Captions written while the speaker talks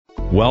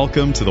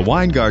Welcome to the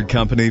Weingard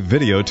Company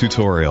video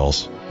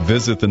tutorials.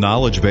 Visit the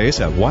knowledge base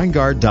at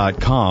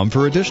Weingard.com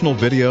for additional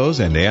videos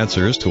and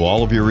answers to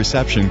all of your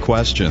reception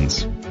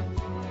questions.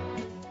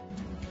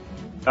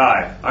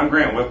 Hi, I'm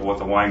Grant Whipple with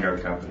the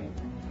Winegard Company,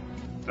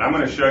 and I'm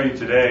going to show you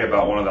today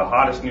about one of the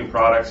hottest new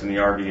products in the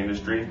RV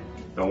industry,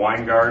 the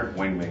Winegard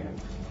Wingman.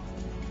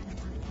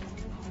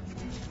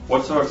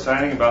 What's so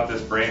exciting about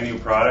this brand new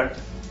product?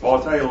 Well,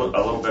 I'll tell you a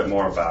little bit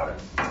more about it.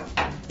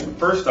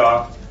 First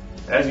off,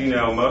 as you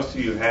know, most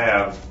of you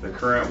have the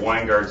current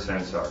Winegard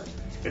Sensar.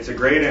 It's a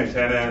great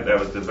antenna that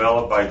was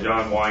developed by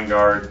John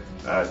Weingard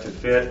to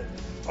fit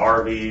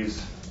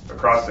RVs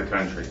across the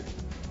country.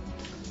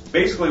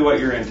 Basically what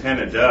your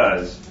antenna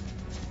does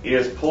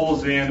is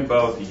pulls in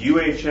both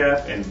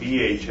UHF and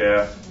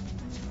VHF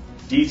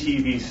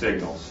DTV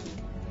signals.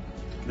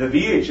 The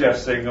VHF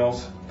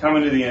signals come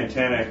into the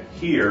antenna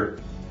here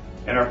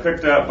and are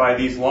picked up by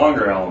these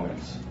longer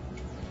elements.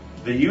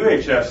 The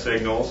UHF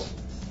signals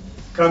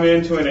come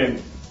into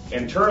an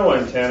internal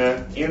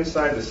antenna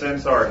inside the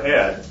Sensar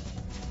head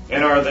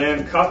and are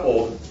then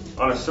coupled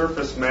on a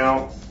surface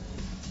mount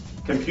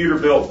computer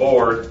built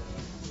board.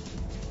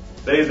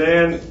 They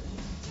then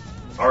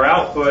are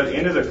output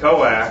into the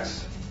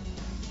coax,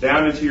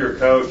 down into your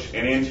coach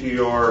and into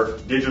your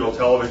digital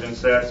television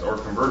sets or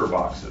converter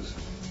boxes.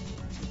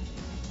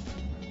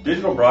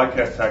 Digital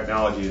broadcast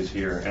technology is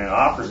here, and it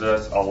offers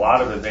us a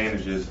lot of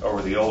advantages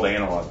over the old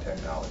analog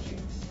technology.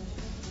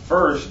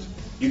 First,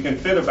 you can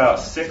fit about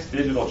 6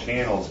 digital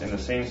channels in the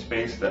same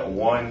space that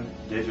one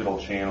digital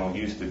channel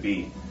used to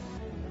be.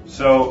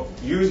 So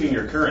using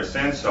your current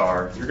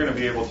Sensar, you're going to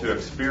be able to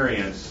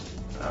experience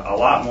a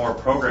lot more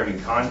programming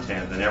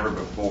content than ever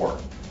before.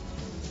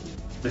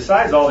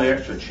 Besides all the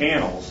extra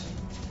channels,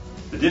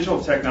 the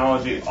digital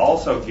technology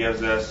also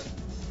gives us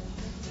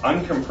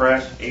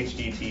uncompressed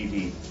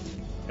HDTV.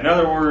 In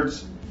other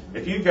words,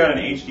 if you've got an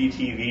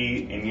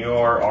HDTV in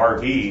your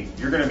RV,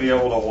 you're going to be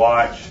able to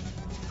watch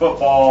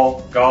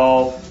football,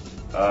 golf,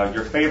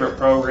 your favorite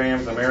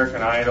programs,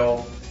 American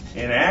Idol,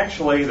 and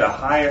actually the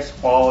highest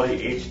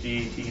quality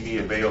HDTV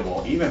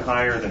available, even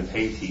higher than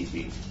pay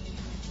TV.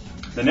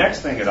 The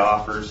next thing it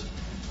offers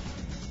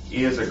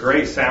is a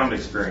great sound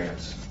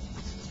experience.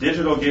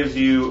 Digital gives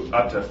you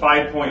up to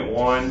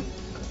 5.1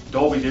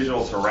 Dolby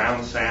Digital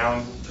surround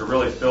sound to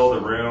really fill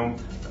the room.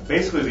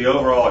 Basically, the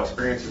overall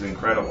experience is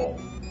incredible,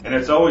 and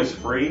it's always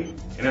free,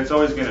 and it's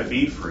always going to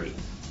be free.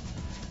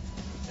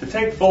 To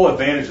take full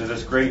advantage of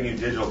this great new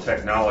digital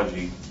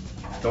technology,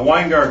 the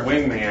Winegard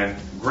Wingman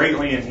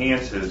greatly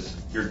enhances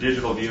your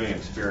digital viewing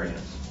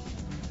experience.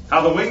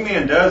 How the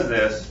Wingman does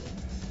this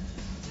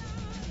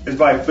is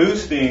by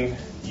boosting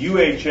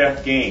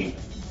UHF gain.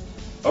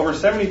 Over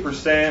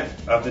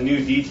 70% of the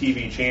new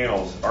DTV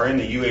channels are in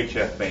the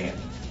UHF band.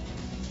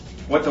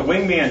 What the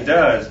Wingman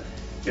does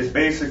is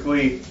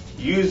basically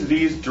use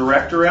these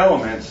director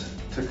elements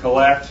to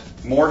collect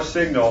more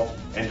signal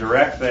and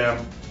direct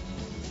them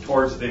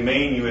towards the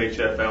main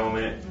UHF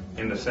element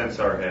in the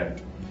Sensar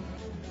head.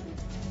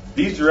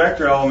 These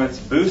director elements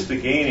boost the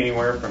gain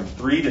anywhere from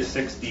 3 to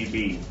 6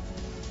 dB.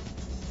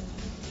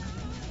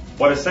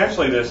 What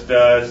essentially this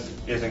does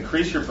is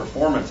increase your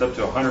performance up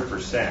to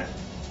 100%.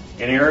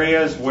 In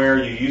areas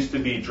where you used to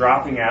be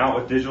dropping out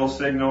with digital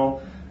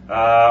signal,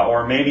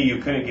 or maybe you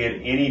couldn't get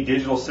any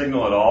digital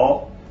signal at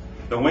all,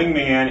 the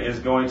Wingman is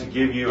going to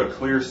give you a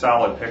clear,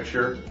 solid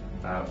picture.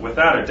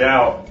 Without a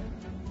doubt,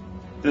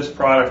 this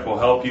product will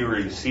help you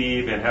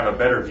receive and have a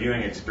better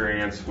viewing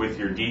experience with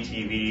your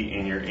DTV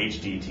and your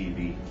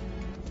HDTV.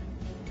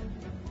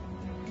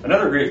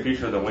 Another great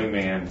feature of the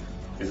Wingman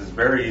is it's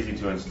very easy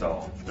to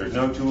install. There's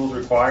no tools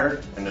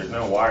required and there's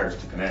no wires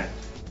to connect.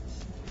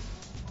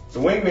 The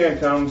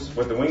Wingman comes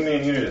with the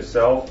Wingman unit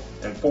itself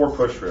and 4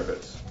 push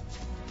rivets.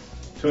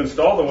 To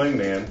install the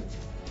Wingman,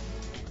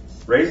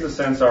 raise the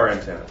Sensar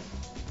antenna.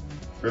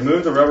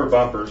 Remove the rubber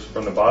bumpers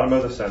from the bottom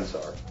of the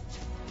Sensar.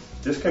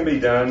 This can be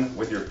done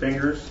with your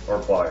fingers or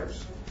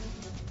pliers.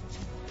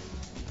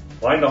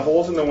 Line the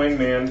holes in the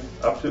Wingman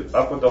up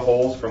with the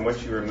holes from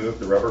which you removed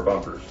the rubber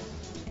bumpers.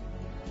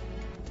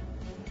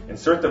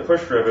 Insert the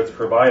push rivets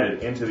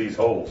provided into these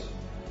holes.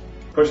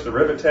 Push the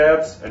rivet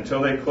tabs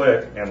until they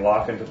click and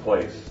lock into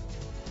place.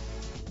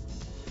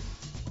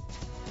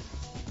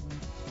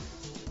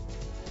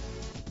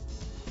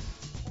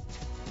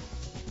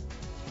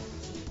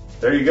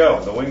 There you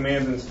go, the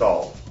Wingman's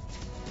installed.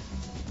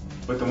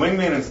 With the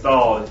Wingman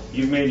installed,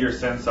 you've made your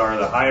Sensar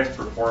the highest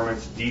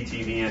performance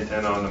DTV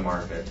antenna on the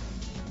market.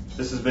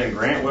 This has been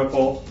Grant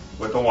Whipple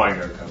with the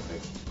Winegard Company.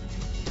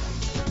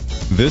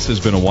 This has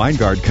been a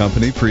Weingard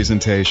Company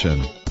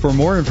presentation. For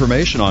more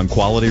information on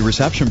quality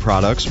reception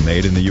products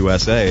made in the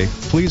USA,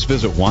 please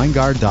visit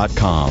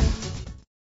Weingard.com.